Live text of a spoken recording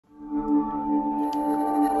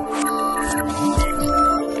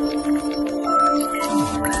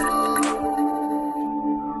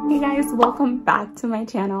welcome back to my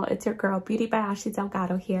channel. It's your girl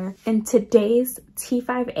Beautybyashleydelgado here. In today's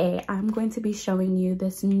T5A, I'm going to be showing you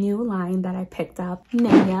this new line that I picked up,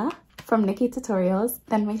 Nimya from Nikki Tutorials.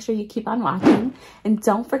 Then make sure you keep on watching and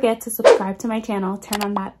don't forget to subscribe to my channel, turn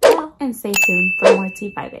on that bell, and stay tuned for more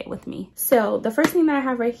T5A with me. So the first thing that I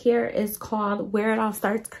have right here is called Where It All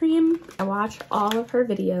Starts Cream. I watch all of her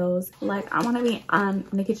videos. Like, I want to be on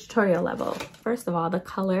Nikki Tutorial level. First of all, the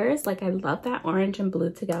colors, like I love that orange and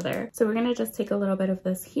blue together. So we're gonna just take a little bit of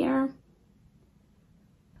this here.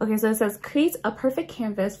 Okay, so it says, creates a perfect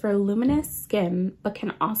canvas for luminous skin, but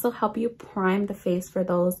can also help you prime the face for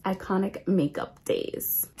those iconic makeup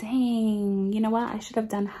days. Dang, you know what? I should have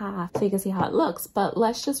done half so you can see how it looks, but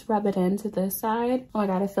let's just rub it into this side. Oh my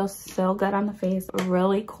God, it feels so good on the face.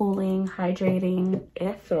 Really cooling, hydrating.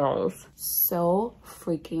 It feels so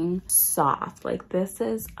freaking soft. Like, this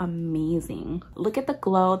is amazing. Look at the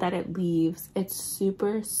glow that it leaves. It's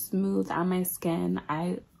super smooth on my skin.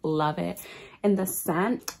 I love it. And the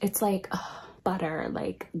scent, it's like butter,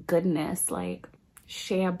 like goodness, like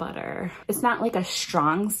shea butter. It's not like a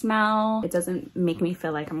strong smell. It doesn't make me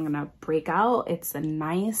feel like I'm gonna break out. It's a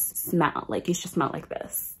nice smell. Like, you should smell like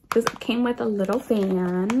this. This came with a little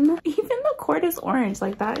fan. Even the cord is orange.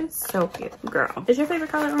 Like, that is so cute. Girl, is your favorite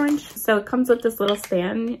color orange? So it comes with this little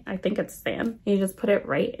stand. I think it's stand. You just put it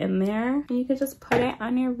right in there and you can just put it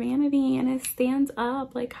on your vanity and it stands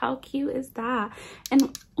up. Like, how cute is that?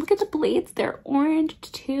 And look at the blades. They're orange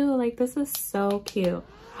too. Like, this is so cute.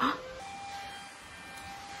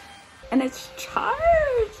 And it's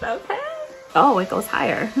charged, okay? Oh, it goes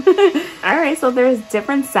higher. All right, so there's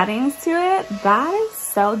different settings to it. That is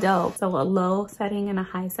so dope. So a low setting and a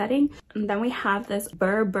high setting. And then we have this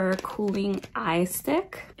Burr Cooling Eye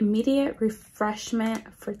Stick. Immediate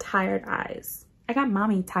refreshment for tired eyes. I got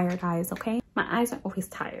mommy tired eyes, okay? My eyes are always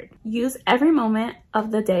tired. Use every moment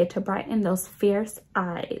of the day to brighten those fierce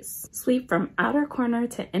eyes. Sweep from outer corner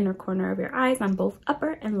to inner corner of your eyes on both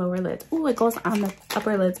upper and lower lids. Ooh, it goes on the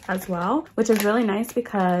upper lids as well, which is really nice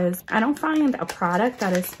because I don't find a product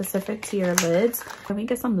that is specific to your lids. Let me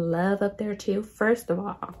get some love up there too. First of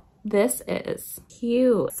all, this is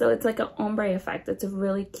cute. So it's like an ombre effect. It's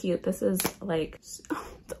really cute. This is like, oh,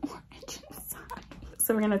 the orange inside.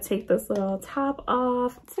 So we're gonna take this little top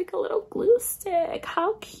off. It's like a little glue stick.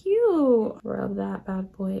 How cute. Rub that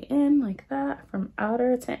bad boy in like that from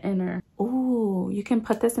outer to inner. Ooh, you can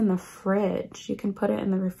put this in the fridge. You can put it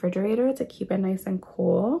in the refrigerator to keep it nice and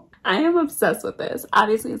cool. I am obsessed with this.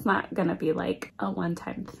 Obviously, it's not gonna be like a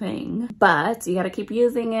one-time thing, but you gotta keep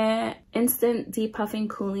using it. Instant depuffing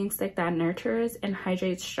cooling stick that nurtures and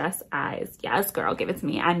hydrates stressed eyes. Yes, girl, give it to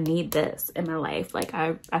me. I need this in my life. Like,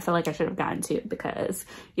 I feel like I should have gotten two because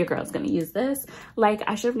your girl's gonna use this. Like,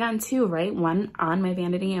 I should have gotten two, right? One on my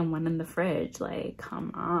vanity and one in the fridge. Like,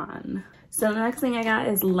 come on. So the next thing I got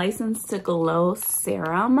is License to Glow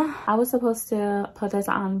Serum. I was supposed to put this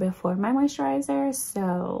on before my moisturizer,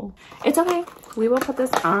 so it's okay. We will put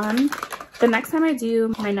this on. The next time I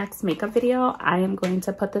do my next makeup video, I am going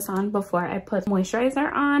to put this on before I put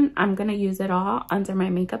moisturizer on. I'm gonna use it all under my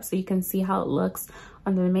makeup so you can see how it looks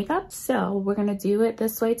under the makeup. So we're gonna do it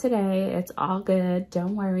this way today. It's all good,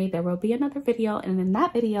 don't worry. There will be another video, and in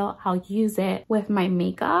that video I'll use it with my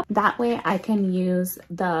makeup. That way I can use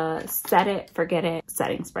the set it forget it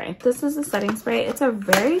setting spray. This is a setting spray. It's a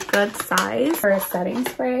very good size for a setting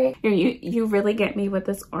spray. You really get me with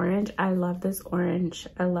this orange. I love this orange.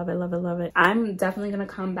 I love it, love it, love it. I'm definitely gonna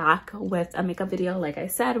come back with a makeup video. Like I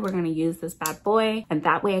said, we're gonna use this bad boy, and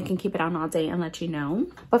that way I can keep it on all day and let you know.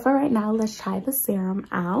 But for right now, let's try the serum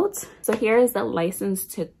out. So here is the License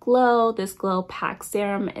to Glow. This glow pack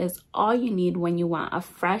serum is all you need when you want a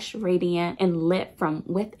fresh, radiant, and lit from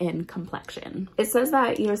within complexion. It says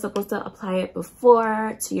that you're supposed to apply it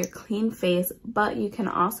before to your clean face, but you can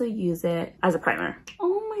also use it as a primer.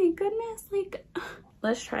 Oh my goodness, like,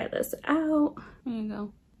 let's try this out. There you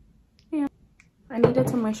go. Yeah, I needed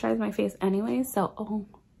to moisturize my face anyway, so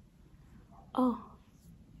oh.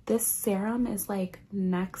 This serum is like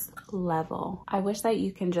next level. I wish that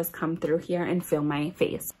you can just come through here and feel my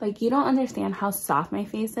face. Like, you don't understand how soft my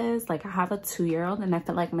face is. Like, I have a 2-year-old and I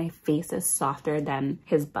feel like my face is softer than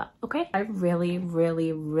his butt, okay? I really,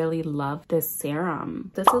 really, really love this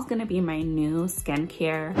serum. This is gonna be my new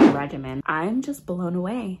skincare regimen. I'm just blown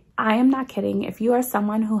away. I am not kidding. If you are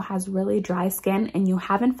someone who has really dry skin and you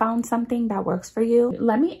haven't found something that works for you,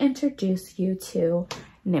 let me introduce you to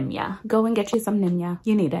Nimya. Go and get you some Nimya.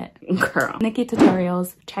 You need it, girl. Nikki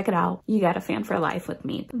Tutorials, check it out. You got a fan for life with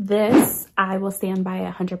me. This I will stand by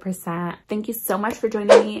 100%. Thank you so much for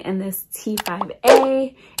joining me in this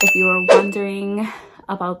T5A. If you were wondering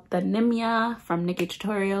about the Nimya from Nikki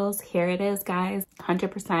Tutorials. Here it is, guys.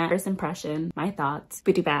 100% first impression, my thoughts.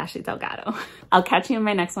 Beautybyashleydelgado. I'll catch you in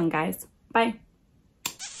my next one, guys. Bye.